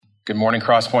Good morning,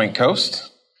 Crosspoint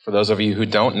Coast. For those of you who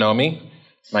don't know me,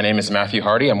 my name is Matthew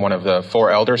Hardy. I'm one of the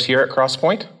 4 elders here at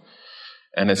Crosspoint,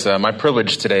 and it's my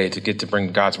privilege today to get to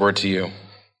bring God's Word to you.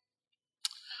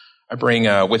 I bring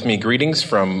with me greetings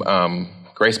from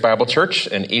Grace Bible Church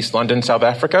in East London, South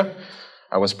Africa.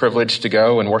 I was privileged to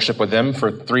go and worship with them for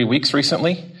 3 weeks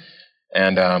recently,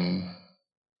 and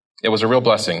it was a real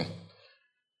blessing.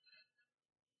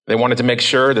 They wanted to make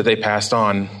sure that they passed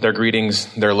on their greetings,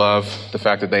 their love, the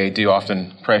fact that they do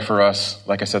often pray for us.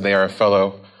 Like I said, they are a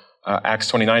fellow Acts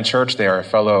 29 church. They are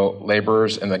fellow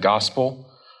laborers in the gospel,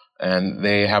 and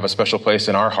they have a special place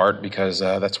in our heart because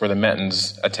that's where the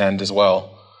Mentons attend as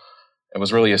well. It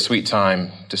was really a sweet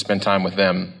time to spend time with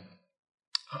them.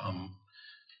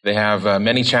 They have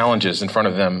many challenges in front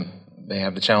of them. They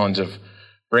have the challenge of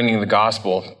bringing the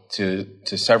gospel to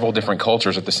several different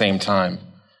cultures at the same time.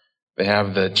 They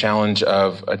have the challenge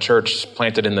of a church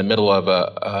planted in the middle of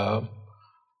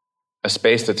a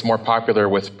space that's more popular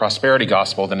with prosperity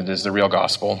gospel than it is the real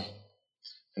gospel.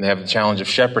 And they have the challenge of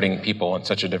shepherding people in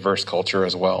such a diverse culture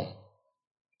as well.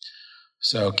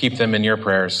 So keep them in your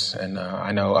prayers. And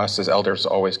I know us as elders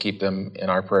always keep them in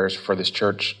our prayers for this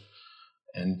church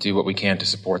and do what we can to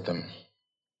support them.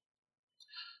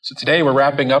 So today we're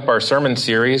wrapping up our sermon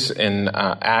series in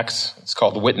Acts. It's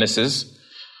called Witnesses.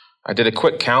 I did a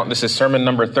quick count. This is sermon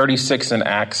number 36 in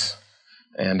Acts.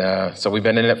 And so we've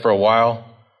been in it for a while.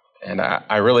 And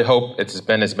I really hope it's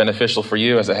been as beneficial for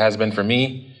you as it has been for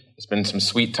me. It's been some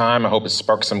sweet time. I hope it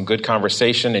sparked some good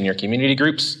conversation in your community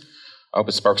groups. I hope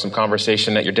it sparked some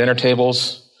conversation at your dinner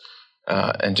tables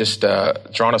and just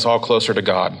drawn us all closer to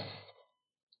God.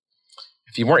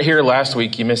 If you weren't here last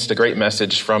week, you missed a great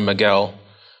message from Miguel.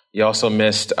 You also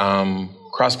missed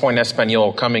Crosspoint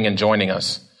Espanol coming and joining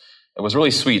us. It was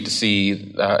really sweet to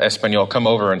see Espanol come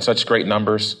over in such great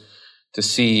numbers, to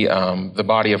see the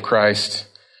body of Christ,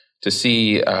 to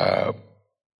see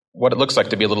what it looks like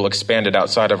to be a little expanded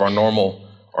outside of our normal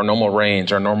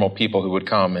range, our normal people who would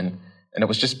come, and it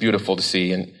was just beautiful to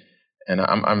see, and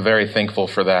I'm very thankful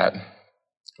for that.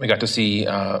 We got to see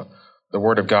the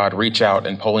Word of God reach out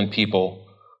and pull in people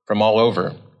from all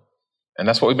over, and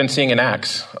that's what we've been seeing in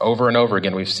Acts over and over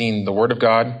again. We've seen the Word of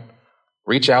God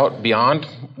reach out beyond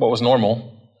what was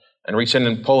normal and reach in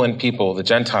and pull in people, the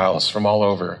Gentiles, from all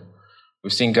over.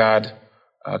 We've seen God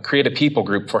create a people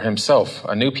group for himself,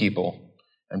 a new people,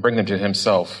 and bring them to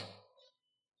himself.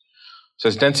 So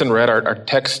as Denson read, our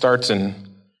text starts in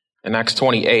Acts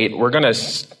 28. We're going to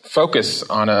focus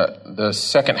on the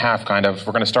second half, kind of.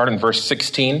 We're going to start in verse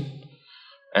 16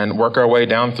 and work our way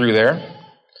down through there.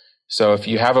 So if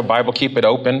you have a Bible, keep it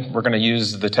open. We're going to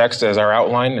use the text as our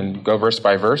outline and go verse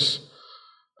by verse.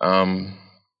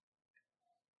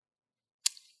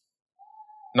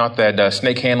 Not that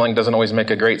snake handling doesn't always make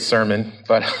a great sermon,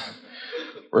 but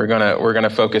we're gonna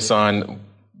focus on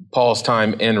Paul's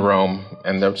time in Rome,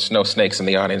 and there's no snakes in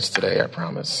the audience today, I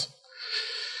promise.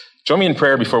 Join me in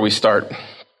prayer before we start.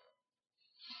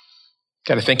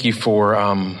 God, I thank you for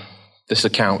this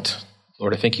account.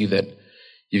 Lord, I thank you that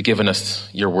you've given us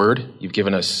your word. You've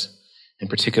given us, in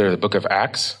particular, the book of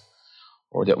Acts,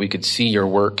 or that we could see your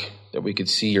work, that we could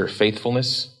see your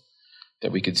faithfulness,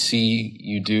 that we could see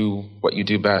you do what you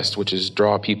do best, which is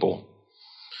draw people.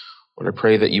 Lord, I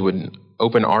pray that you would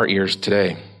open our ears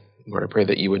today. Lord, I pray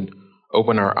that you would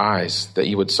open our eyes, that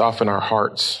you would soften our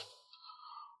hearts.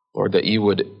 Lord, that you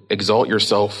would exalt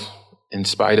yourself in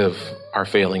spite of our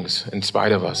failings, in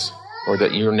spite of us. Lord,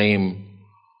 that your name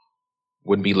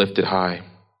would be lifted high,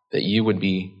 that you would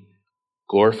be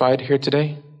glorified here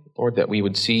today. Lord, that we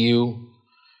would see you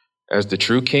as the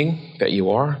true king that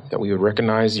you are, that we would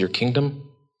recognize your kingdom,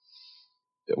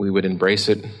 that we would embrace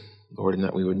it, Lord, and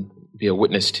that we would be a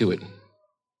witness to it.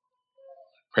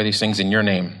 Pray these things in your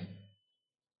name.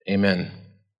 Amen.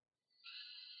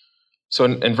 So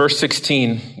in verse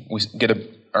 16, we get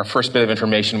our first bit of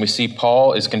information. We see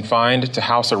Paul is confined to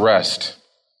house arrest.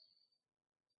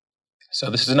 So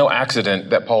this is no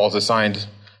accident that Paul is assigned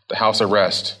to house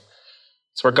arrest.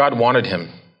 It's where God wanted him.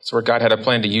 It's where God had a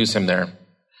plan to use him there.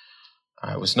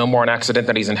 It was no more an accident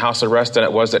that he's in house arrest than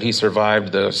it was that he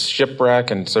survived the shipwreck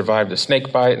and survived the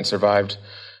snake bite and survived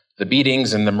the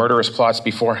beatings and the murderous plots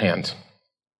beforehand.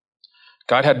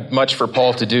 God had much for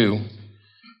Paul to do,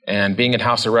 and being in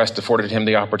house arrest afforded him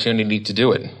the opportunity to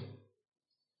do it.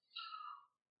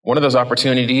 One of those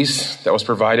opportunities that was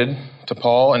provided to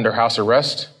Paul under house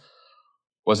arrest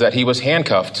was that he was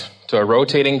handcuffed to a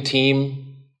rotating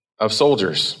team of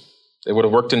soldiers. They would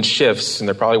have worked in shifts, and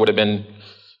there probably would have been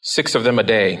 6 of them a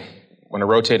day on a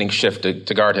rotating shift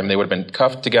to guard him. They would have been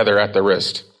cuffed together at the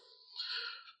wrist.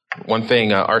 One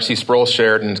thing R.C. Sproul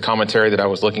shared in his commentary that I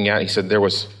was looking at, he said there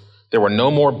There were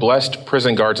no more blessed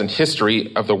prison guards in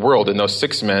history of the world than those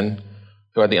 6 men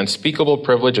who had the unspeakable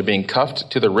privilege of being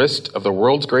cuffed to the wrist of the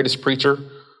world's greatest preacher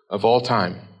of all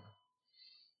time.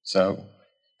 So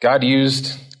God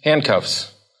used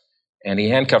handcuffs, and he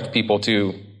handcuffed people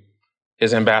to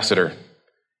his ambassador.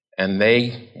 And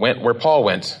they went where Paul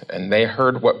went, and they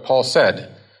heard what Paul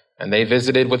said, and they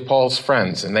visited with Paul's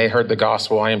friends, and they heard the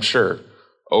gospel, I am sure,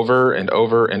 over and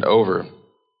over and over.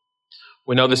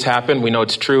 We know this happened. We know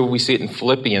it's true. We see it in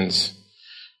Philippians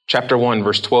chapter 1,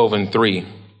 verse 12 and 3. It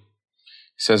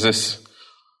says this,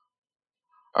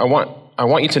 I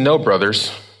want you to know,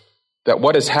 brothers, that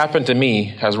what has happened to me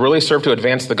has really served to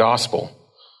advance the gospel,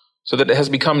 so that it has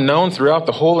become known throughout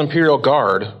the whole imperial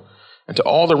guard and to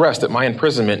all the rest that my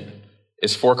imprisonment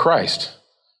is for Christ.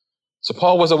 So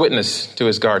Paul was a witness to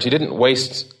his guards. He didn't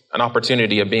waste an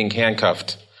opportunity of being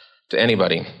handcuffed to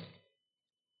anybody.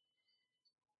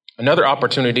 Another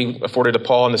opportunity afforded to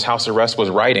Paul in this house arrest was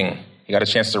writing. He got a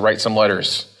chance to write some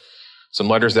letters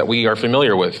that we are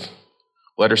familiar with.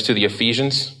 Letters to the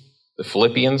Ephesians, the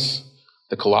Philippians,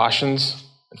 the Colossians,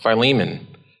 and Philemon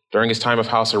during his time of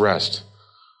house arrest.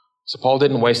 So Paul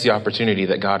didn't waste the opportunity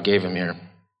that God gave him here.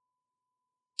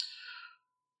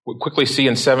 We quickly see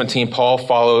in 17, Paul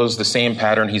follows the same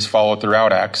pattern he's followed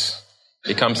throughout Acts.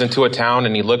 He comes into a town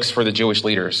and he looks for the Jewish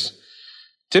leaders.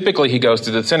 Typically, he goes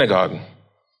to the synagogue.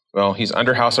 Well, he's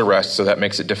under house arrest, so that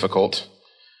makes it difficult.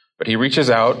 But he reaches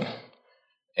out,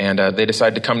 and they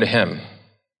decide to come to him.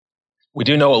 We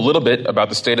do know a little bit about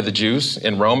the state of the Jews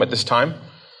in Rome at this time.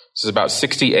 This is about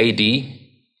 60 AD.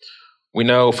 We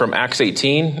know from Acts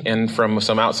 18 and from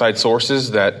some outside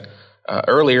sources that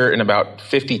earlier in about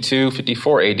 52,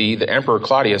 54 AD, the Emperor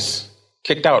Claudius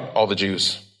kicked out all the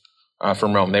Jews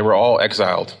from Rome. They were all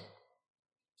exiled.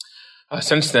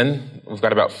 Since then, we've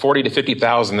got about 40 to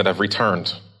 50,000 that have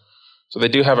returned. So they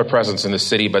do have a presence in the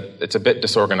city, but it's a bit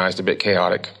disorganized, a bit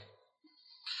chaotic.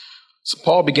 So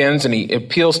Paul begins and he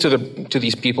appeals to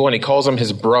these people and he calls them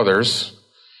his brothers,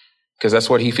 because that's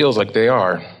what he feels like they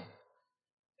are.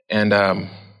 And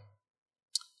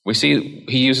we see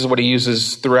he uses what he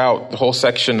uses throughout the whole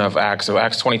section of Acts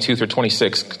 22 through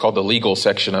 26, called the legal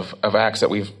section of Acts that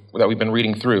we've been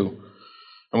reading through.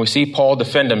 And we see Paul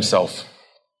defend himself.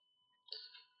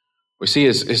 We see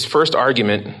his first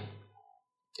argument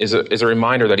is a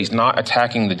reminder that he's not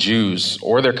attacking the Jews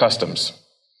or their customs.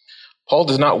 Paul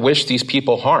does not wish these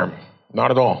people harm,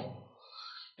 not at all.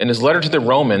 In his letter to the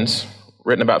Romans,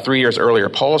 written about 3 years earlier,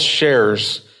 Paul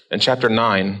shares in chapter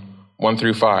 9, 1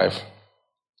 through 5.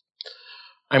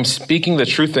 I'm speaking the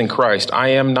truth in Christ. I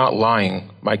am not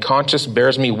lying. My conscience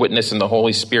bears me witness in the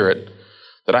Holy Spirit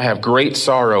that I have great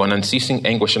sorrow and unceasing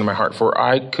anguish in my heart, for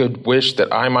I could wish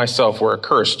that I myself were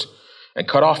accursed and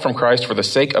cut off from Christ for the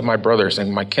sake of my brothers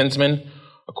and my kinsmen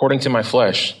according to my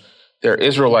flesh. They are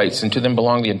Israelites, and to them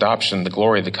belong the adoption, the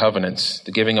glory, the covenants,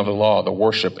 the giving of the law, the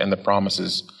worship, and the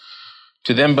promises.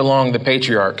 To them belong the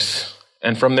patriarchs,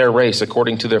 and from their race,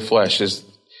 according to their flesh, is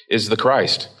the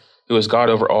Christ, who is God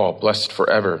over all, blessed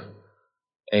forever.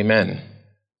 Amen.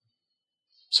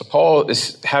 So Paul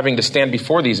is having to stand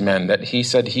before these men that he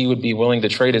said he would be willing to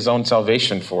trade his own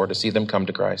salvation for to see them come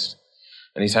to Christ.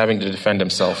 And he's having to defend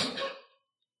himself.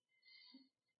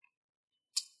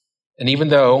 And even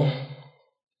though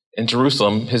in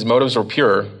Jerusalem his motives were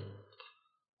pure,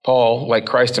 Paul, like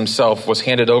Christ himself, was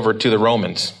handed over to the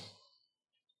Romans.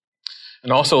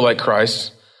 And also like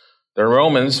Christ, the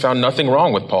Romans found nothing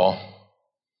wrong with Paul.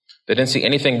 They didn't see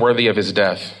anything worthy of his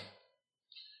death.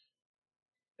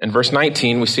 In verse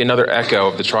 19, we see another echo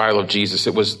of the trial of Jesus.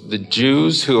 It was the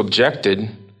Jews who objected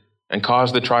and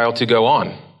caused the trial to go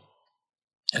on.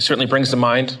 It certainly brings to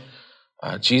mind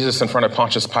Jesus in front of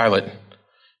Pontius Pilate,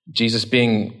 Jesus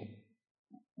being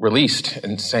released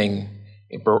and saying,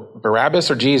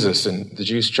 Barabbas or Jesus? And the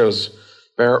Jews chose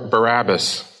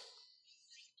Barabbas.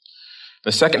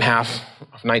 The second half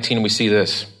of 19, we see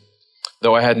this.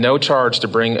 Though I had no charge to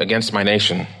bring against my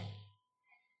nation.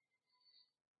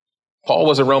 Paul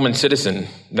was a Roman citizen,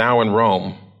 now in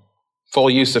Rome. Full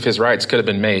use of his rights could have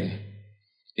been made.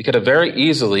 He could have very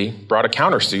easily brought a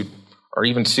countersuit or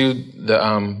even sued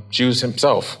the Jews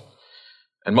himself.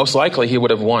 And most likely he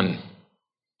would have won.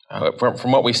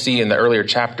 From what we see in the earlier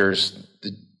chapters,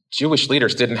 the Jewish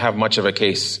leaders didn't have much of a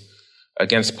case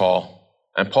against Paul.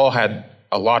 And Paul had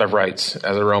a lot of rights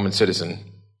as a Roman citizen.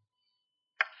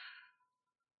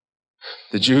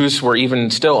 The Jews were even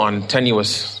still on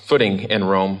tenuous footing in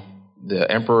Rome. The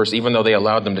emperors, even though they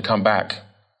allowed them to come back,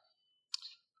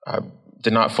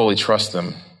 did not fully trust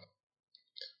them.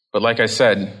 But like I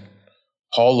said,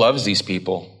 Paul loves these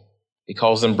people. He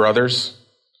calls them brothers.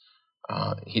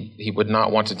 He would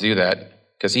not want to do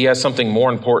that because he has something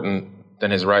more important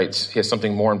than his rights. He has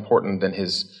something more important than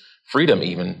his freedom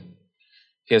even.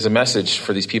 He has a message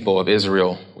for these people of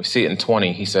Israel. We see it in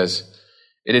 20. He says,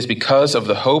 "It is because of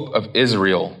the hope of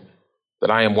Israel that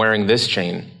I am wearing this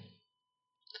chain."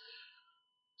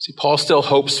 See, Paul still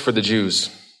hopes for the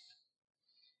Jews.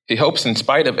 He hopes in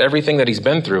spite of everything that he's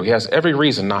been through. He has every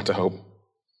reason not to hope.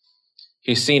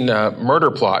 He's seen murder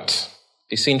plots.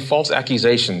 He's seen false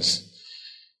accusations.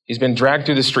 He's been dragged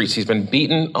through the streets. He's been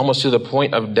beaten almost to the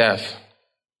point of death.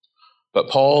 But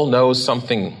Paul knows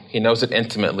something. He knows it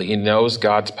intimately. He knows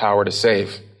God's power to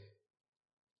save.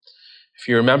 If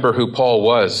you remember who Paul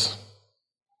was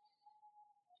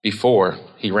before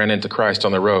he ran into Christ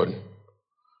on the road,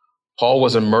 Paul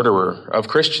was a murderer of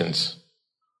Christians,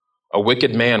 a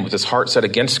wicked man with his heart set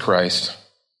against Christ.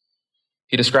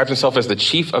 He describes himself as the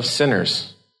chief of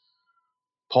sinners.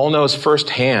 Paul knows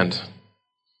firsthand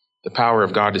the power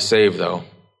of God to save, though.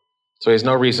 So he has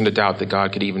no reason to doubt that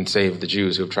God could even save the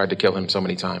Jews who have tried to kill him so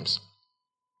many times.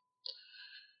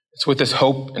 It's with this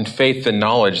hope and faith and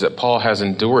knowledge that Paul has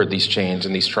endured these chains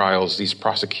and these trials, these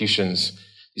prosecutions,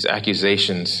 these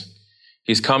accusations.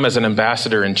 He's come as an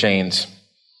ambassador in chains.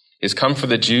 He's come for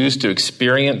the Jews to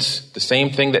experience the same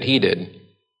thing that he did.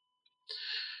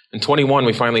 In 21,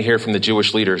 we finally hear from the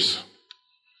Jewish leaders.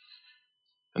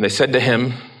 And they said to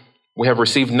him, "We have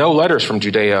received no letters from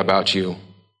Judea about you,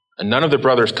 and none of the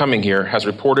brothers coming here has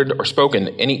reported or spoken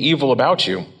any evil about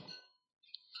you."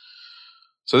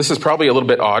 So this is probably a little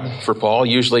bit odd for Paul.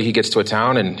 Usually he gets to a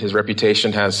town and his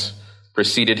reputation has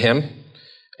preceded him,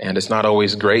 and it's not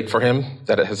always great for him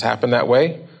that it has happened that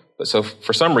way. But so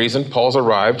for some reason, Paul's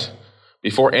arrived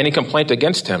before any complaint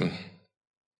against him.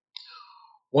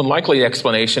 One likely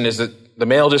explanation is that the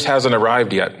mail just hasn't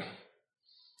arrived yet.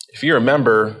 If you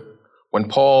remember, when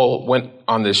Paul went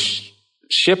on this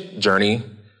ship journey,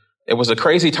 it was a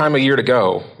crazy time of year to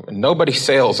go. And nobody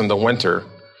sails in the winter.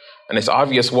 And it's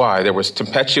obvious why. There was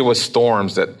tempestuous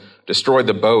storms that destroyed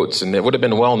the boats, and it would have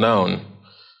been well known.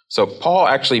 So Paul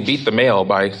actually beat the mail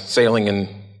by sailing in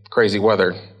crazy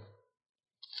weather.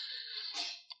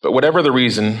 But whatever the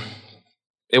reason,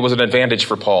 it was an advantage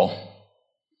for Paul,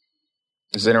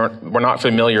 because we're not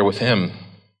familiar with him.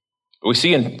 But we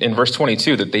see in verse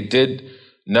 22 that they did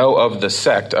know of the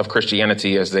sect of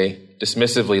Christianity, as they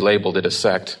dismissively labeled it a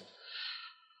sect.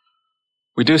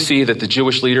 We do see that the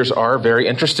Jewish leaders are very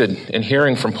interested in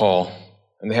hearing from Paul,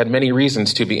 and they had many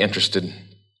reasons to be interested.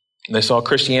 They saw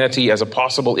Christianity as a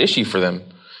possible issue for them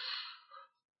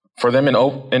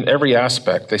in every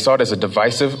aspect. They saw it as a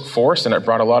divisive force, and it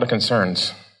brought a lot of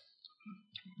concerns.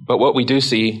 But what we do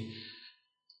see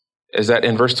is that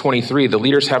in verse 23, the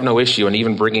leaders have no issue in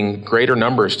even bringing greater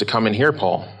numbers to come and hear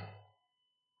Paul.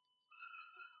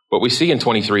 What we see in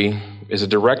 23 is a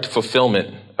direct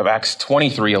fulfillment of Acts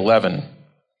 23:11.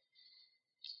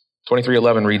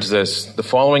 23:11 reads this: "The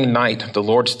following night the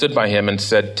Lord stood by him and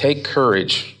said, 'Take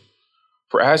courage,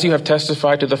 for as you have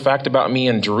testified to the fact about me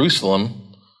in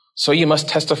Jerusalem, so you must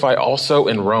testify also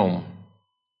in Rome.'"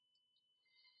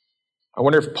 I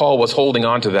wonder if Paul was holding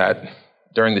on to that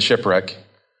during the shipwreck.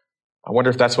 I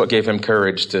wonder if that's what gave him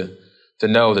courage to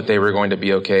know that they were going to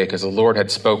be okay, because the Lord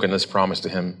had spoken this promise to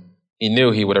him. He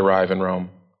knew he would arrive in Rome.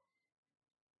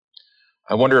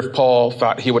 I wonder if Paul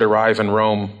thought he would arrive in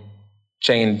Rome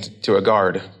chained to a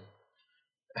guard,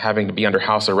 having to be under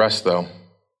house arrest, though.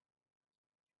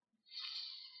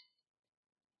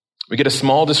 We get a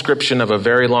small description of a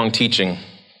very long teaching.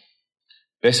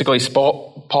 Basically,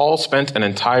 Paul spent an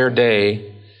entire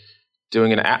day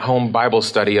doing an at-home Bible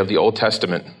study of the Old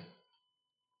Testament.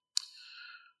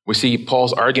 We see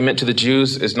Paul's argument to the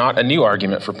Jews is not a new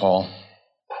argument for Paul.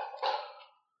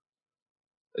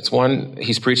 It's one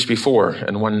he's preached before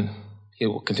and one he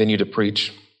will continue to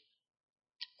preach.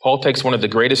 Paul takes one of the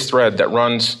greatest thread that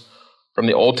runs from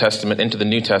the Old Testament into the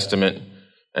New Testament,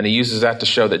 and he uses that to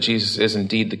show that Jesus is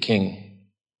indeed the King.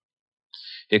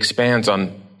 He expands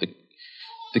on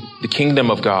the kingdom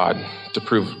of God to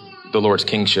prove the Lord's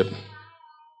kingship.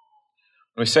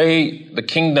 When we say the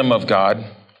kingdom of God,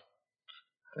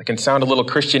 it can sound a little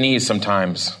Christianese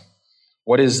sometimes.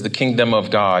 What is the kingdom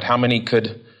of God? How many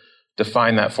could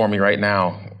define that for me right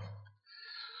now?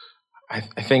 I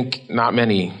think not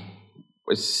many.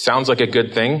 It sounds like a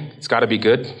good thing. It's got to be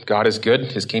good. God is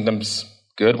good. His kingdom's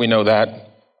good. We know that.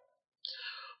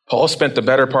 Paul spent the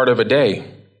better part of a day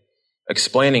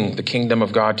explaining the kingdom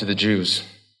of God to the Jews,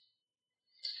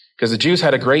 because the Jews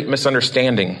had a great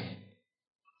misunderstanding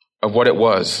of what it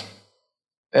was.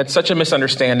 They had such a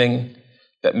misunderstanding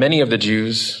that many of the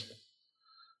Jews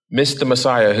missed the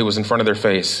Messiah who was in front of their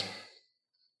face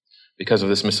because of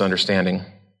this misunderstanding.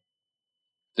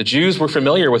 The Jews were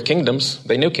familiar with kingdoms.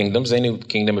 They knew kingdoms. They knew the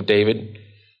kingdom of David,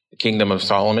 the kingdom of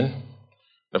Solomon.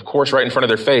 And of course, right in front of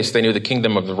their face, they knew the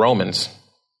kingdom of the Romans.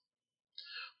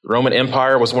 The Roman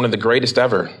Empire was one of the greatest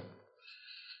ever.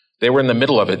 They were in the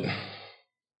middle of it.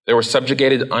 They were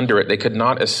subjugated under it. They could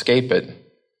not escape it.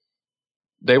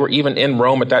 They were even in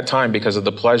Rome at that time because of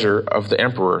the pleasure of the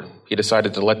emperor. He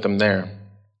decided to let them there.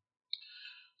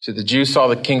 So the Jews saw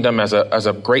the kingdom as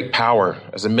a great power,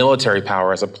 as a military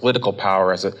power, as a political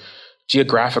power, as a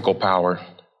geographical power.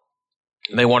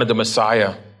 And they wanted the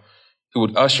Messiah who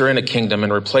would usher in a kingdom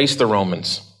and replace the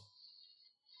Romans,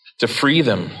 to free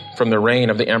them from the reign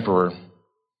of the emperor.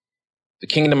 The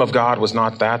kingdom of God was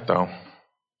not that, though.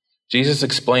 Jesus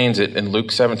explains it in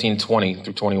Luke 17:20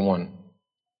 through 21.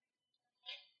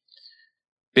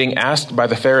 Being asked by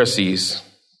the Pharisees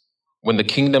when the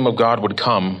kingdom of God would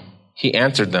come, he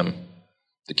answered them,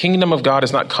 "The kingdom of God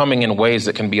is not coming in ways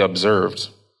that can be observed,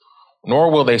 nor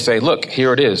will they say, 'Look,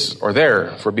 here it is,' or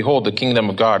 'There,' for behold, the kingdom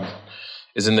of God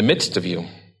is in the midst of you."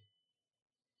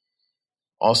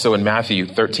 Also in Matthew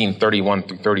 13:31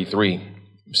 through 33,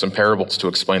 some parables to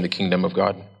explain the kingdom of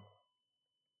God.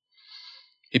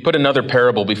 He put another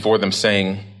parable before them,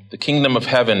 saying, "The kingdom of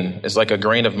heaven is like a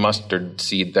grain of mustard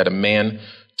seed that a man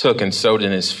took and sowed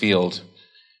in his field.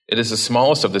 It is the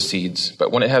smallest of the seeds,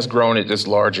 but when it has grown, it is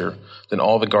larger than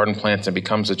all the garden plants and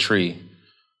becomes a tree,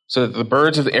 so that the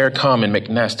birds of the air come and make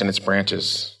nest in its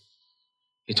branches."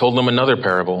 He told them another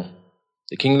parable.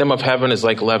 "The kingdom of heaven is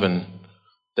like leaven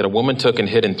that a woman took and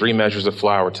hid in 3 measures of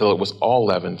flour till it was all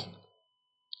leavened."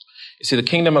 You see, the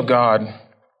kingdom of God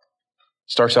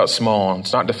starts out small.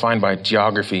 It's not defined by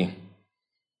geography.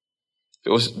 If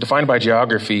it was defined by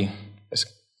geography, as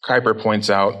Kuyper points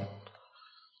out,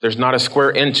 there's not a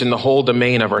square inch in the whole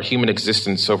domain of our human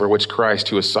existence over which Christ,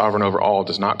 who is sovereign over all,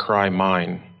 does not cry,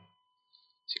 "Mine."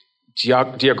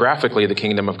 Geographically, the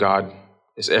kingdom of God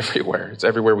is everywhere. It's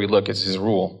everywhere we look. It's his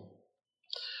rule.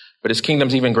 But his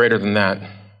kingdom's even greater than that.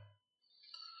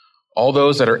 All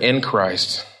those that are in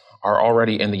Christ are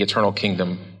already in the eternal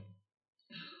kingdom.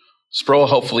 Sproul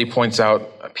helpfully points out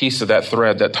a piece of that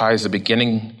thread that ties the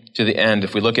beginning to the end.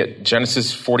 If we look at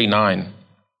Genesis 49,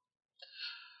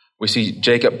 we see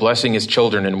Jacob blessing his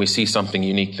children, and we see something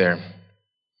unique there,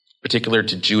 particular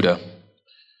to Judah.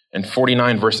 In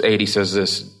 49 verse 8, he says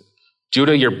this,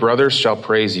 "Judah, your brothers shall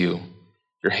praise you.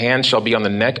 Your hand shall be on the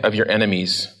neck of your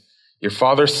enemies. Your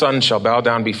father's son shall bow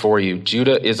down before you.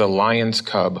 Judah is a lion's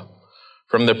cub.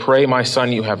 From the prey, my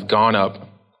son, you have gone up.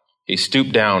 He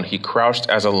stooped down. He crouched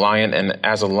as a lion and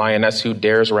as a lioness. Who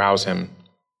dares rouse him?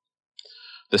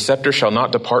 The scepter shall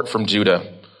not depart from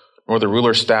Judah, nor the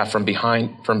ruler's staff from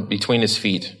between his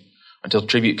feet, until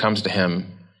tribute comes to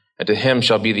him, and to him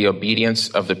shall be the obedience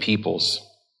of the peoples.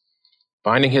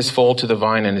 Binding his foal to the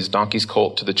vine and his donkey's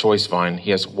colt to the choice vine,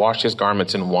 he has washed his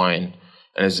garments in wine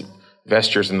and his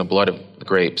vestures in the blood of the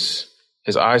grapes.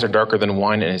 His eyes are darker than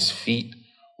wine, and his teeth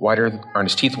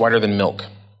whiter than milk."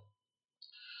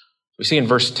 We see in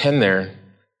verse 10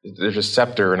 there's a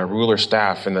scepter and a ruler's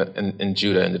staff in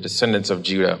Judah, and the descendants of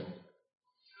Judah.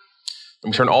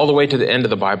 When we turn all the way to the end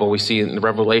of the Bible, we see in the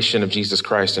revelation of Jesus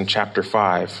Christ in chapter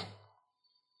 5,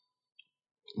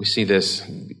 we see this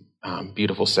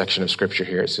beautiful section of scripture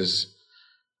here. It says,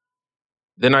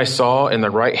 "Then I saw in the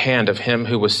right hand of him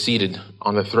who was seated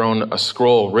on the throne a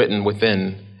scroll written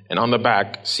within, and on the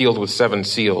back sealed with 7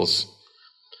 seals.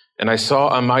 And I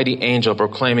saw a mighty angel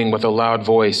proclaiming with a loud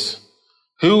voice,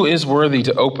 'Who is worthy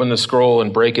to open the scroll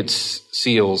and break its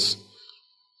seals?'"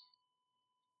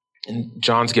 And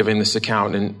John's giving this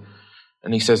account,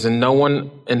 and he says, "And no one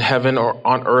in heaven or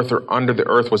on earth or under the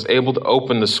earth was able to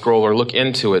open the scroll or look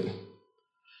into it."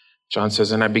 John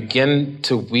says, "And I began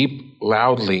to weep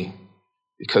loudly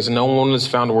because no one was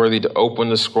found worthy to open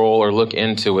the scroll or look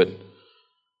into it.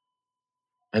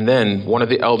 And then one of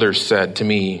the elders said to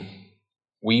me,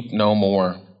 'Weep no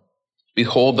more.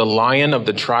 Behold, the Lion of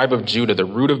the tribe of Judah, the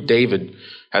Root of David,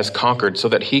 has conquered so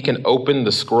that he can open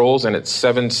the scrolls and its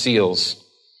 7 seals.'"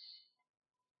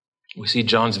 We see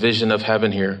John's vision of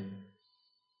heaven here.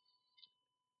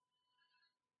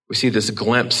 We see this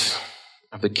glimpse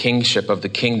of the kingship of the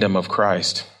kingdom of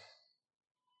Christ.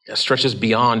 It stretches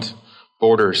beyond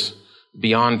borders,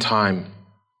 beyond time.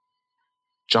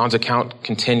 John's account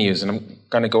continues, and I'm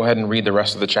going to go ahead and read the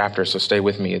rest of the chapter, so stay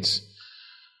with me. It's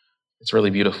really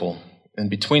beautiful. "And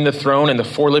between the throne and the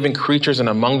 4 living creatures and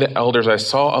among the elders, I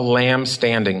saw a lamb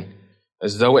standing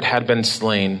as though it had been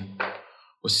slain,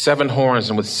 with 7 horns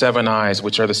and with 7 eyes,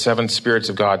 which are the 7 spirits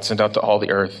of God sent out to all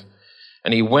the earth.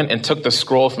 And he went and took the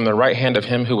scroll from the right hand of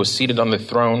him who was seated on the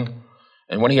throne.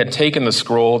 And when he had taken the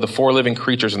scroll, the 4 living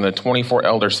creatures and the 24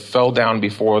 elders fell down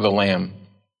before the Lamb.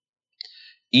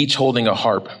 each holding a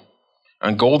harp,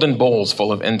 and golden bowls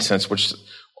full of incense, which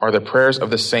are the prayers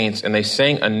of the saints. And they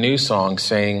sang a new song,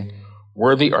 saying,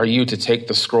 "Worthy are you to take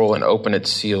the scroll and open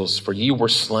its seals, for you were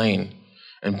slain,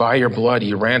 and by your blood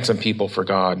you ransomed people for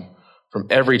God, from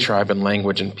every tribe and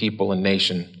language and people and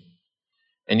nation.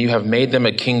 And you have made them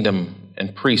a kingdom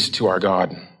and priests to our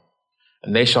God,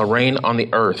 and they shall reign on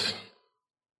the earth."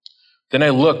 Then I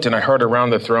looked, and I heard around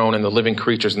the throne and the living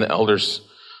creatures and the elders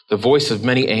the voice of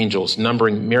many angels,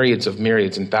 numbering myriads of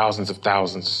myriads and thousands of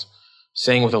thousands,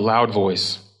 saying with a loud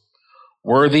voice,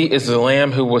 "Worthy is the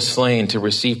Lamb who was slain to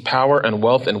receive power and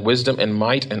wealth and wisdom and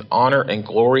might and honor and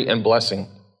glory and blessing."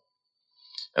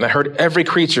 And I heard every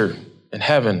creature in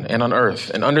heaven and on earth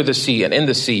and under the sea and in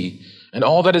the sea and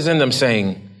all that is in them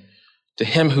saying, "To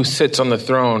him who sits on the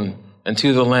throne and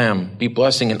to the Lamb be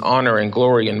blessing and honor and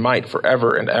glory and might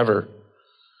forever and ever."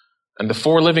 And the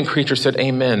four living creatures said,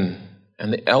 "Amen."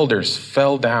 And the elders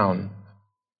fell down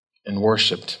and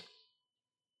worshiped.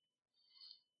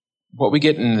 What we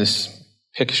get in this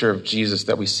picture of Jesus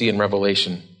that we see in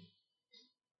Revelation,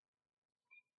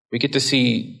 we get to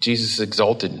see Jesus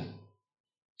exalted,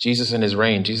 Jesus in his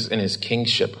reign, Jesus in his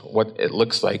kingship, what it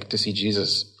looks like to see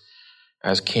Jesus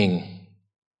as king.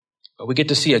 But we get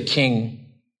to see a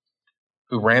king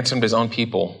who ransomed his own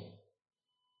people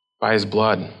by his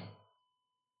blood.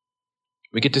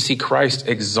 We get to see Christ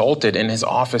exalted in his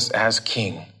office as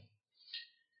king.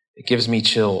 It gives me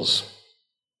chills.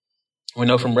 We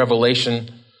know from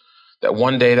Revelation that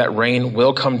one day that reign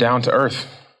will come down to earth.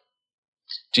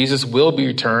 Jesus will be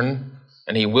returned,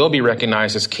 and he will be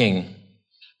recognized as king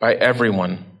by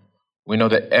everyone. We know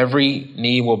that every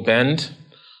knee will bend.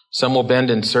 Some will bend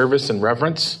in service and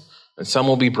reverence, and some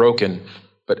will be broken.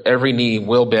 But every knee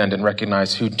will bend and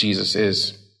recognize who Jesus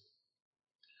is.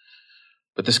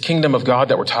 But this kingdom of God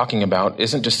that we're talking about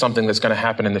isn't just something that's going to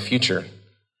happen in the future.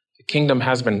 The kingdom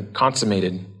has been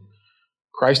consummated.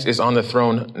 Christ is on the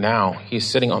throne now. He's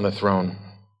sitting on the throne.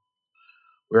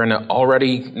 We're in an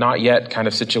already not yet kind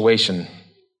of situation.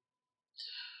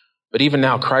 But even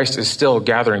now, Christ is still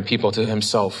gathering people to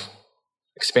himself,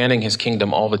 expanding his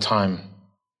kingdom all the time.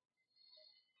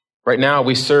 Right now,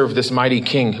 we serve this mighty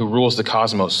king who rules the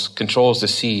cosmos, controls the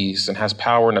seas, and has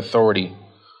power and authority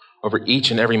over each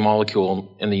and every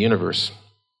molecule in the universe.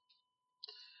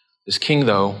 This king,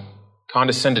 though,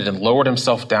 condescended and lowered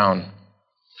himself down.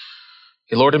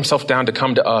 He lowered himself down to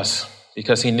come to us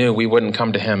because he knew we wouldn't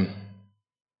come to him.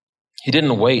 He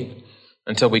didn't wait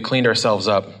until we cleaned ourselves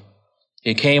up.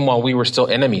 He came while we were still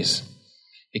enemies.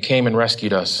 He came and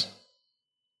rescued us.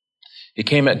 He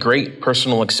came at great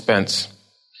personal expense.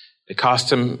 It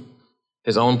cost him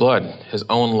his own blood, his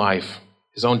own life,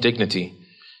 his own dignity.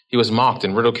 He was mocked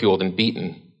and ridiculed and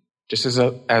beaten. Just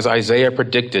as Isaiah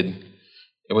predicted,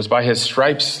 it was by his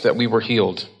stripes that we were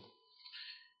healed.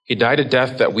 He died a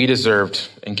death that we deserved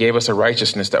and gave us a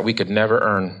righteousness that we could never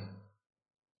earn.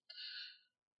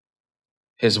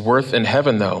 His worth in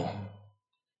heaven, though,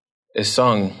 is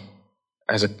sung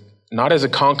not as a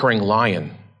conquering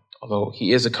lion, although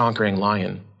he is a conquering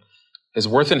lion. His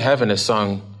worth in heaven is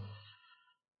sung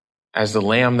as the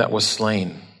lamb that was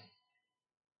slain.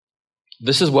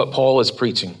 This is what Paul is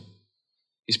preaching.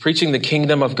 He's preaching the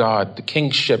kingdom of God, the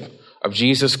kingship of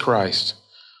Jesus Christ,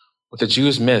 what the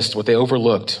Jews missed, what they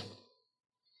overlooked.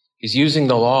 He's using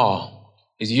the law.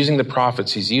 He's using the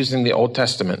prophets. He's using the Old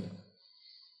Testament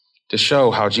to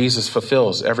show how Jesus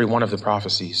fulfills every one of the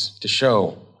prophecies, to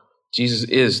show Jesus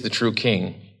is the true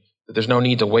king, that there's no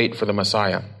need to wait for the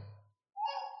Messiah.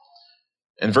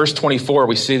 In verse 24,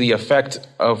 we see the effect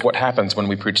of what happens when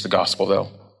we preach the gospel, though.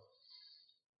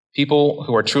 People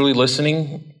who are truly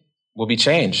listening will be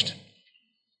changed.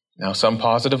 Now, some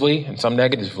positively and some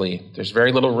negatively. There's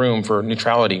very little room for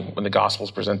neutrality when the gospel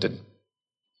is presented.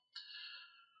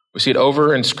 We see it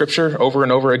over in Scripture, over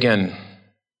and over again.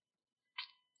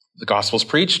 The gospel's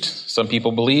preached. Some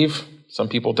people believe, some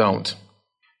people don't.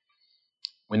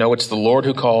 We know it's the Lord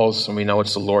who calls, and we know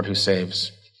it's the Lord who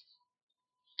saves.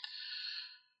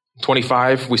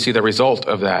 25, we see the result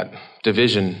of that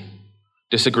division,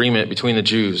 disagreement between the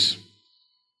Jews.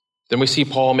 Then we see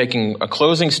Paul making a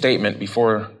closing statement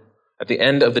at the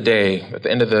end of the day, at the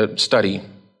end of the study.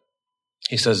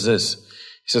 He says this.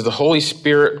 He says, the Holy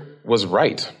Spirit was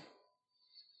right.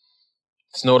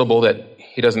 It's notable that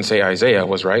he doesn't say Isaiah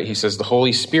was right. He says the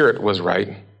Holy Spirit was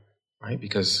right?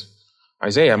 Because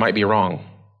Isaiah might be wrong.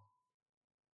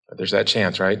 There's that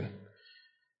chance, right?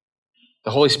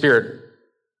 The Holy Spirit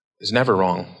is never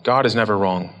wrong. God is never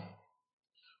wrong.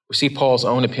 We see Paul's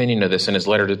own opinion of this in his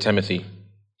letter to Timothy.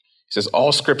 He says,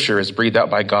 all Scripture is breathed out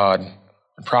by God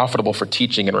and profitable for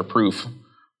teaching and reproof,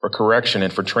 for correction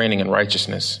and for training in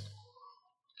righteousness,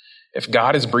 If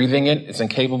God is breathing it, it's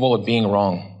incapable of being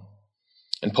wrong.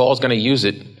 And Paul is going to use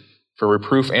it for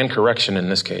reproof and correction in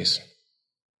this case.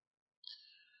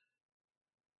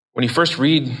 When you first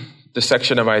read the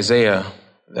section of Isaiah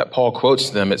that Paul quotes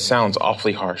to them, it sounds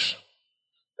awfully harsh.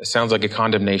 It sounds like a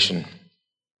condemnation.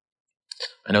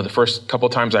 I know the first couple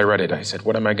times I read it, I said,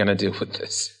 what am I going to do with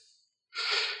this?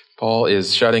 Paul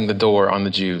is shutting the door on the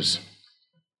Jews.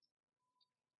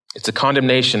 It's a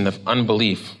condemnation of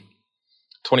unbelief.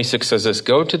 26 says this,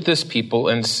 "Go to this people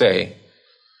and say,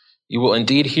 you will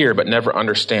indeed hear but never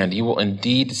understand. You will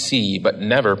indeed see but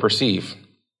never perceive."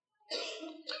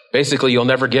 Basically, you'll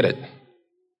never get it.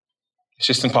 It's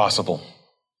just impossible.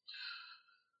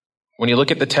 When you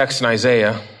look at the text in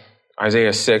Isaiah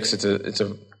 6, it's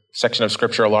a section of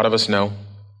scripture a lot of us know.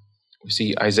 We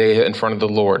see Isaiah in front of the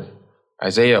Lord,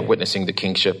 Isaiah witnessing the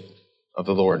kingship of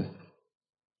the Lord.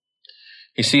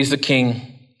 He sees the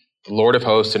king, the Lord of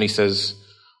hosts, and he says,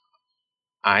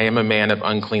 "I am a man of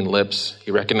unclean lips."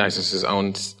 He recognizes his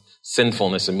own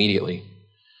sinfulness immediately.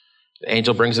 The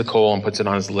angel brings a coal and puts it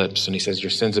on his lips, and he says,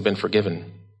 "Your sins have been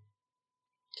forgiven."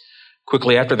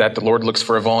 Quickly after that, the Lord looks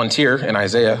for a volunteer, and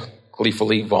Isaiah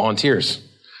gleefully volunteers.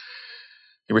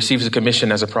 He receives a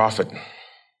commission as a prophet.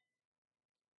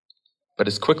 But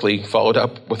it's quickly followed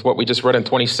up with what we just read in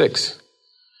 26.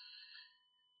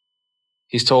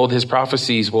 He's told his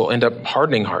prophecies will end up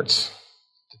hardening hearts,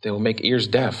 that they will make ears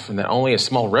deaf, and that only a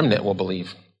small remnant will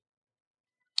believe.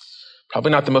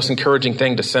 Probably not the most encouraging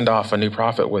thing to send off a new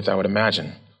prophet with, I would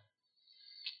imagine.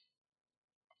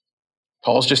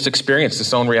 Paul's just experienced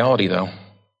his own reality, though.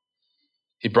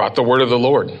 He brought the word of the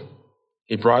Lord.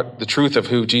 He brought the truth of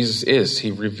who Jesus is.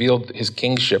 He revealed his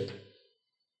kingship.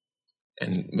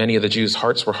 And many of the Jews'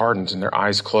 hearts were hardened and their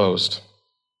eyes closed.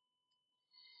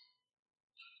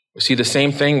 We see the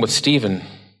same thing with Stephen.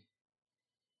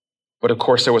 But of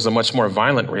course, there was a much more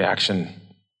violent reaction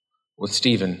with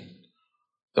Stephen.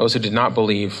 Those who did not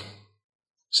believe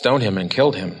stoned him and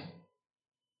killed him.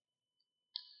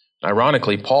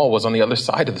 Ironically, Paul was on the other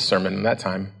side of the sermon at that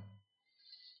time.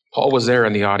 Paul was there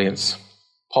in the audience.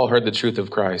 Paul heard the truth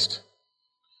of Christ.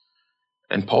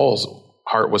 And Paul's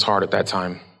heart was hard at that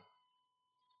time.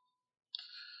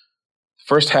 The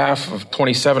first half of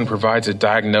 27 provides a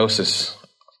diagnosis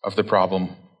of the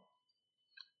problem.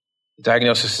 The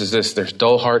diagnosis is this: there's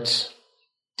dull hearts,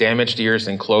 damaged ears,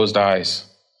 and closed eyes.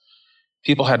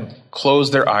 People had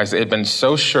closed their eyes. They had been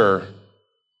so sure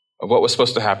of what was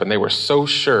supposed to happen. They were so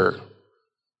sure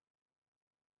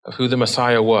of who the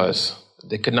Messiah was.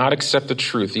 They could not accept the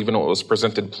truth, even though it was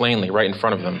presented plainly right in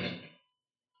front of them.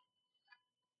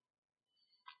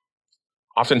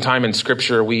 Oftentimes in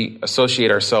Scripture, we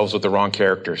associate ourselves with the wrong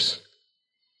characters.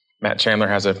 Matt Chandler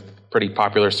has a pretty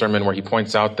popular sermon where he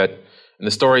points out that in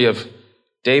the story of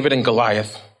David and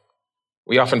Goliath,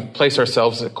 we often place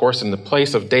ourselves, of course, in the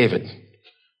place of David.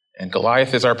 And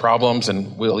Goliath is our problems,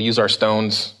 and we'll use our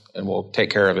stones, and we'll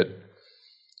take care of it.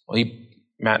 Well,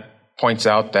 Matt points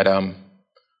out that,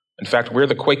 in fact, we're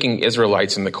the quaking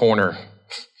Israelites in the corner,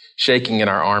 shaking in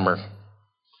our armor.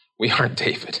 We aren't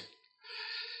David.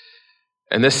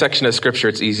 In this section of Scripture,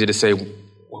 it's easy to say,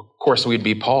 well, of course, we'd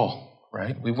be Paul,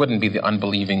 right? We wouldn't be the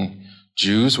unbelieving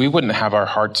Jews. We wouldn't have our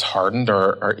hearts hardened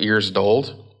or our ears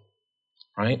dulled,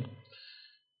 right?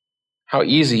 How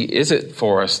easy is it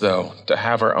for us, though, to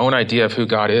have our own idea of who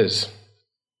God is?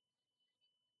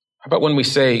 How about when we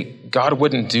say, God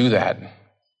wouldn't do that?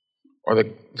 Or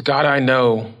the God I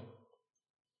know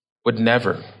would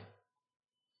never.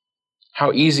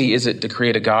 How easy is it to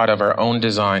create a God of our own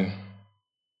design?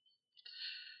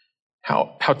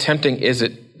 How tempting is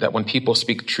it that when people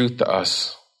speak truth to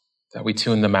us, that we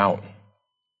tune them out?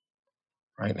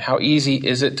 Right? How easy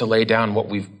is it to lay down what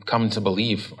we've come to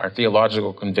believe, our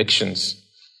theological convictions?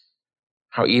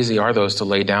 How easy are those to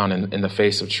lay down in the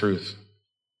face of truth?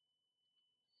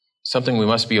 Something we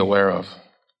must be aware of.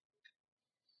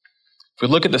 If we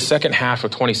look at the second half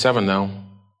of 27, though,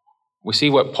 we see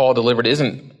what Paul delivered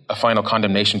isn't a final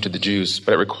condemnation to the Jews,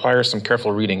 but it requires some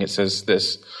careful reading. It says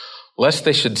this: "Lest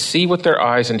they should see with their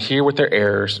eyes and hear with their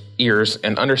ears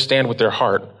and understand with their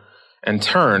heart and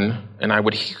turn, and I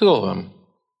would heal them."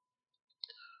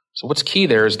 So what's key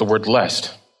there is the word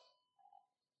 "lest."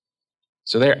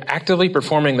 So they're actively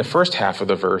performing the first half of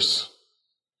the verse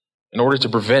in order to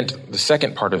prevent the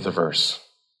second part of the verse,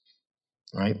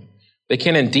 right? They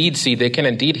can indeed see, they can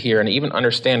indeed hear, and even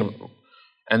understand.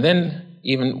 And then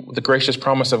even the gracious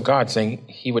promise of God saying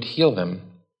he would heal them.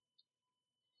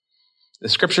 The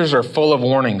Scriptures are full of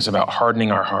warnings about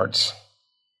hardening our hearts.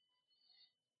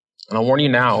 And I'll warn you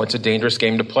now, it's a dangerous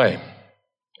game to play.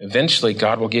 Eventually,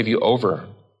 God will give you over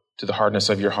to the hardness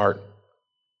of your heart.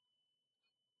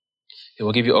 He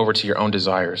will give you over to your own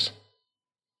desires.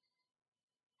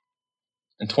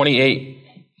 In 28,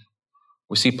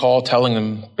 we see Paul telling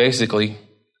them basically,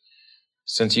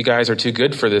 since you guys are too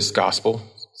good for this gospel,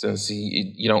 since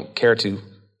you don't care to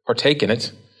partake in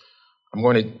it, I'm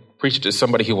going to preach it to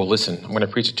somebody who will listen. I'm going to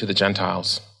preach it to the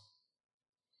Gentiles.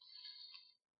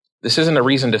 This isn't a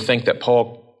reason to think that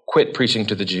Paul quit preaching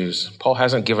to the Jews. Paul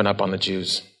hasn't given up on the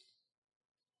Jews.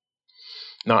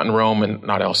 Not in Rome and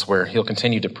not elsewhere. He'll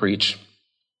continue to preach.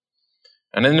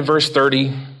 And then in verse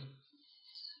 30,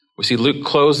 we see Luke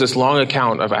close this long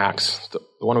account of Acts, the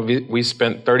one we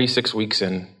spent 36 weeks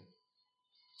in.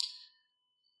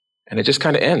 And it just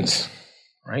kind of ends,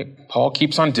 right? Paul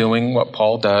keeps on doing what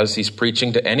Paul does. He's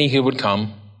preaching to any who would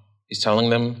come. He's telling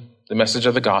them the message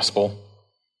of the gospel.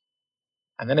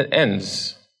 And then it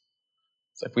ends.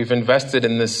 It's like we've invested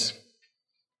in this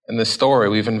story.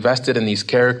 We've invested in these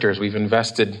characters. We've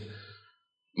invested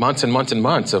months and months and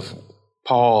months of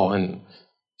Paul and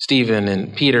Stephen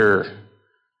and Peter.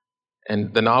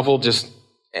 And the novel just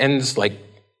ends like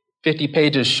 50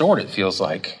 pages short, it feels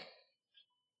like.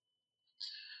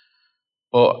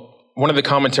 Well, one of the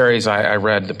commentaries I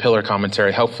read, the Pillar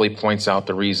commentary, helpfully points out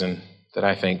the reason that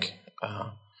I think.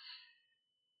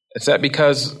 It's that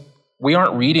because we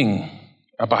aren't reading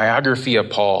a biography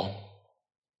of Paul.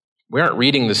 We aren't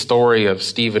reading the story of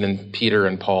Stephen and Peter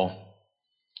and Paul.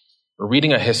 We're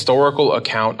reading a historical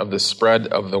account of the spread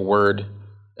of the word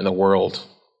in the world.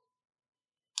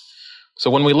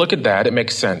 So when we look at that, it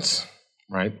makes sense,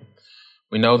 right?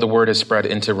 We know the word has spread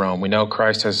into Rome. We know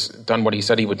Christ has done what he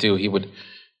said he would do. He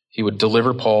would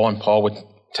deliver Paul, and Paul would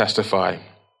testify.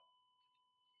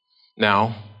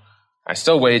 Now, I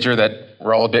still wager that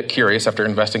we're all a bit curious after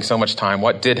investing so much time.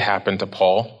 What did happen to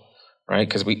Paul, right?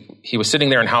 Because he was sitting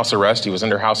there in house arrest. He was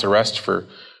under house arrest for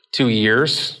 2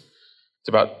 years. It's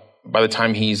about, by the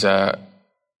time he's,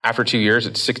 after 2 years,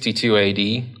 it's 62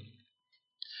 AD.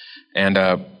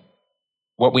 And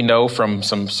what we know from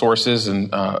some sources and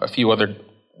a few other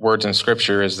words in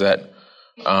Scripture is that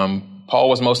Paul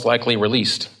was most likely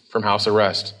released from house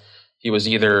arrest. He was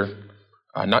either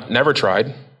never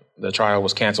tried, the trial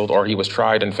was canceled, or he was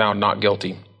tried and found not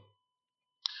guilty.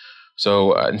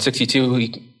 So in 62,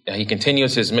 he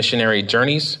continues his missionary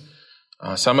journeys.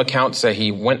 Some accounts say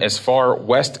he went as far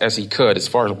west as he could, as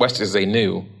far west as they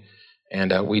knew.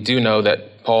 And we do know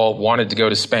that Paul wanted to go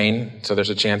to Spain, so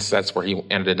there's a chance that's where he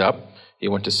ended up. He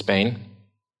went to Spain.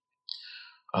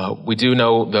 We do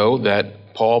know, though,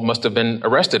 that Paul must have been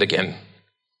arrested again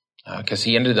because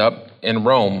he ended up in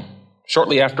Rome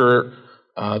shortly after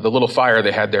the little fire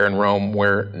they had there in Rome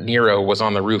where Nero was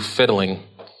on the roof fiddling,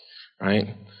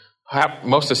 right?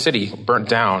 Most of the city burnt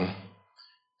down.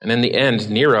 And in the end,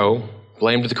 Nero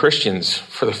blamed the Christians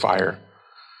for the fire.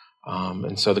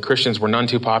 And so the Christians were none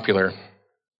too popular.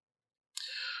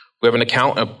 We have an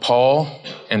account of Paul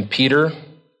and Peter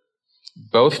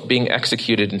both being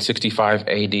executed in 65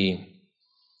 AD.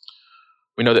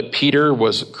 We know that Peter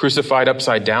was crucified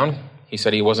upside down. He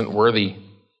said he wasn't worthy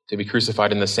to be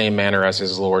crucified in the same manner as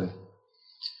his Lord.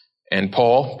 And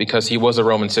Paul, because he was a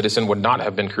Roman citizen, would not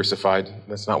have been crucified.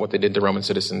 That's not what they did to Roman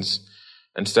citizens.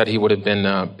 Instead, he would have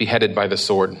been beheaded by the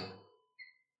sword.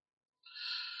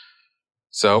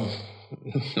 So,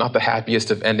 not the happiest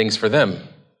of endings for them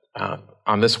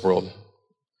on this world.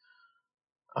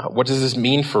 What does this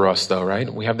mean for us, though,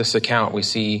 right? We have this account. We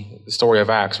see the story of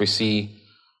Acts. We see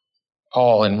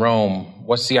Paul in Rome.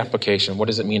 What's the application? What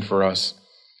does it mean for us?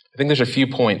 I think there's a few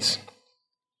points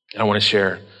I want to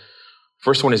share.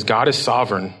 First one is God is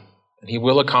sovereign, and he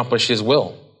will accomplish his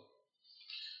will.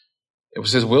 It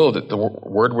was his will that the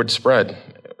word would spread.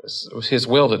 It was his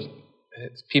will that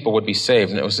people would be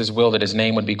saved, and it was his will that his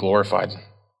name would be glorified.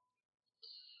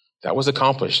 That was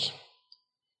accomplished.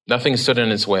 Nothing stood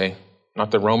in its way.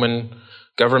 Not the Roman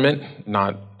government,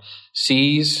 not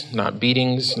seas, not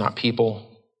beatings, not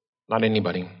people, not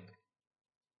anybody.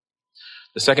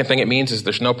 The second thing it means is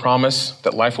there's no promise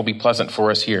that life will be pleasant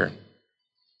for us here.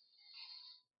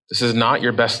 This is not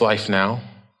your best life now.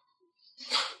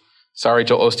 Sorry,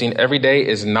 Joel Osteen, every day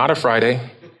is not a Friday.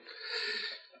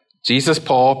 Jesus,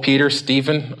 Paul, Peter,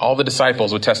 Stephen, all the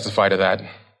disciples would testify to that.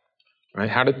 Right?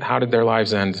 How did their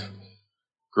lives end?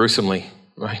 Gruesomely,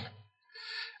 right?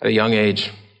 At a young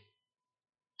age.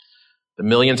 The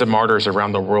millions of martyrs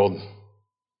around the world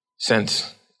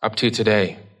since up to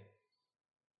today.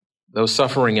 Those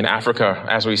suffering in Africa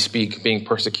as we speak, being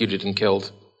persecuted and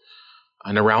killed,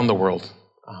 and around the world.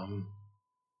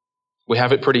 We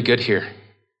have it pretty good here.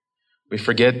 We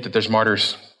forget that there's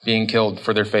martyrs being killed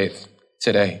for their faith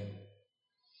today.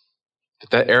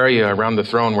 That area around the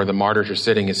throne where the martyrs are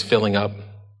sitting is filling up.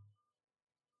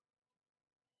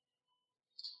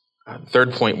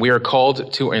 Third point, we are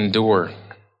called to endure.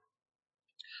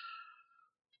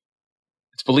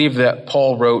 It's believed that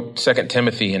Paul wrote 2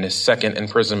 Timothy in his second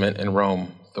imprisonment in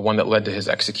Rome, the one that led to his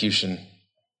execution.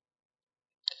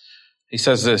 He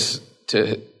says this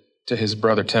to his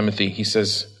brother Timothy. He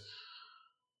says,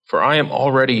 "For I am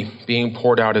already being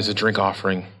poured out as a drink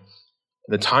offering.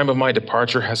 The time of my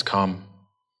departure has come.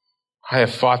 I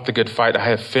have fought the good fight. I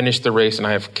have finished the race, and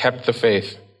I have kept the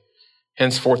faith.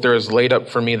 Henceforth there is laid up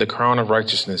for me the crown of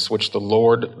righteousness, which the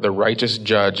Lord, the righteous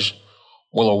judge,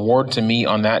 will award to me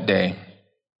on that day.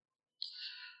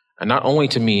 And not only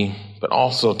to me, but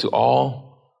also to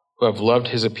all who have loved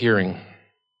his appearing."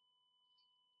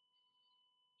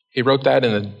 He wrote that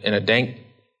in a dank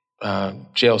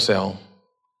jail cell.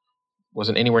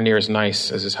 Wasn't anywhere near as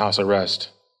nice as his house arrest.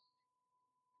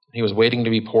 He was waiting to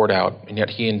be poured out, and yet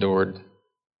he endured.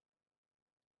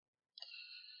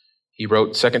 He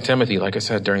wrote 2 Timothy, like I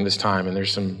said, during this time, and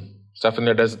there's some stuff in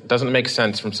there that doesn't make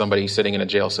sense from somebody sitting in a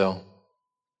jail cell.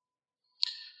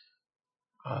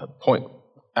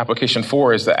 Application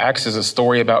 4 is that Acts is a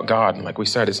story about God. Like we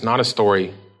said, it's not a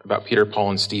story about Peter, Paul,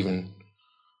 and Stephen.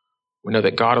 We know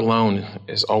that God alone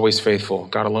is always faithful.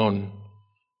 God alone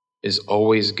is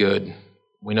always good.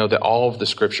 We know that all of the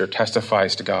scripture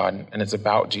testifies to God, and it's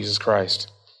about Jesus Christ.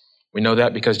 We know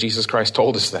that because Jesus Christ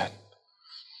told us that.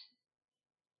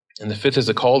 And the fifth is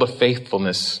a call to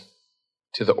faithfulness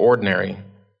to the ordinary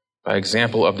by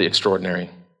example of the extraordinary.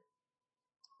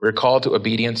 We're called to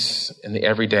obedience in the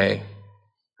everyday.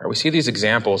 We see these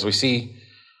examples. We see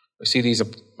these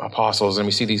apostles, and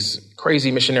we see these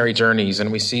crazy missionary journeys,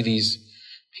 and we see these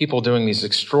people doing these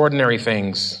extraordinary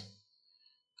things.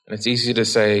 And it's easy to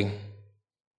say,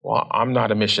 well, I'm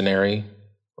not a missionary,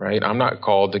 right? I'm not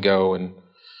called to go and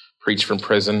preach from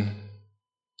prison.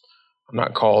 I'm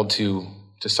not called to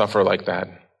suffer like that.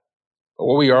 But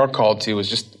what we are called to is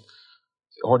just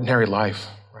ordinary life,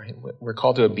 right? We're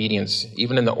called to obedience,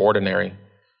 even in the ordinary.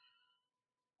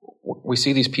 We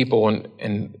see these people,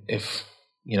 and if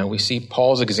we see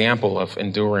Paul's example of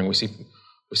enduring, we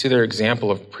see their example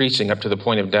of preaching up to the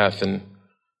point of death, and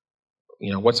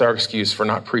what's our excuse for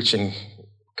not preaching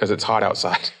because it's hot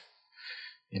outside?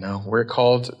 We're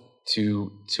called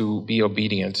to be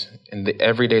obedient in the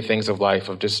everyday things of life,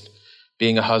 of just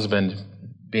being a husband,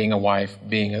 being a wife,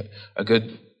 being a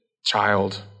good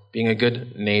child, being a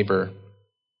good neighbor.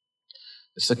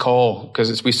 It's the call,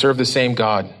 because we serve the same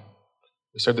God.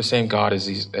 We serve the same God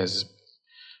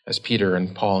as Peter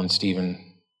and Paul and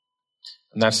Stephen.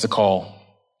 And that's the call,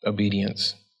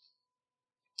 obedience.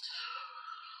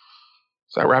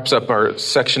 So that wraps up our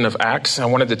section of Acts. I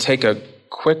wanted to take a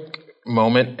quick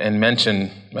moment and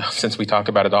mention, since we talk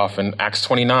about it often, Acts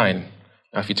 29.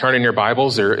 Now, if you turn in your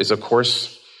Bibles, there is, of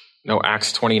course, no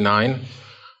Acts 29,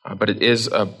 but it is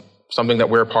something that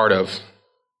we're a part of.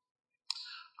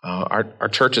 Our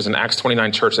church is an Acts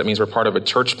 29 church. That means we're part of a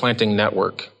church planting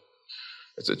network.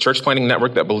 It's a church planting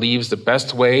network that believes the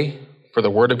best way for the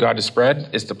word of God to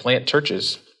spread is to plant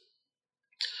churches.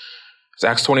 It's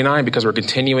Acts 29 because we're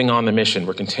continuing on the mission.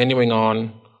 We're continuing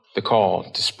on the call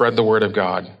to spread the word of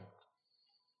God.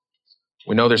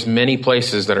 We know there's many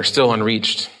places that are still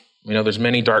unreached. We know there's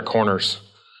many dark corners.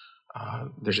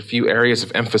 There's a few areas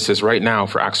of emphasis right now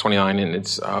for Acts 29, and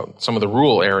it's some of the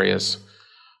rural areas.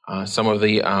 Some of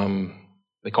the,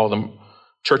 they call them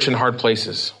church in hard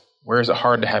places. Where is it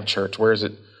hard to have church? Where is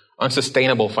it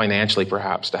unsustainable financially,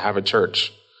 perhaps, to have a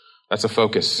church? That's a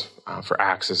focus for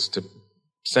Acts, is to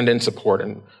send in support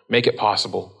and make it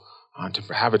possible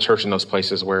to have a church in those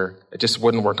places where it just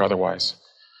wouldn't work otherwise.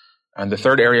 And the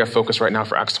third area of focus right now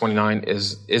for Acts 29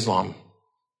 is Islam.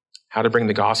 How to bring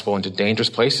the gospel into dangerous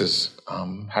places.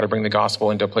 How to bring the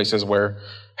gospel into places where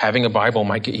having a Bible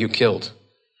might get you killed.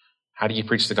 How do you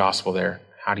preach the gospel there?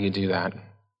 How do you do that?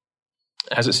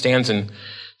 As it stands in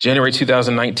January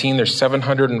 2019, there's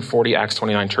 740 Acts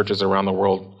 29 churches around the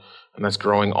world, and that's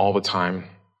growing all the time.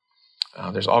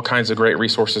 There's all kinds of great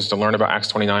resources to learn about Acts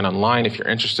 29 online if you're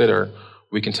interested, or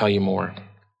we can tell you more.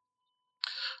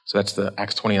 So that's the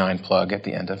Acts 29 plug at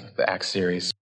the end of the Acts series.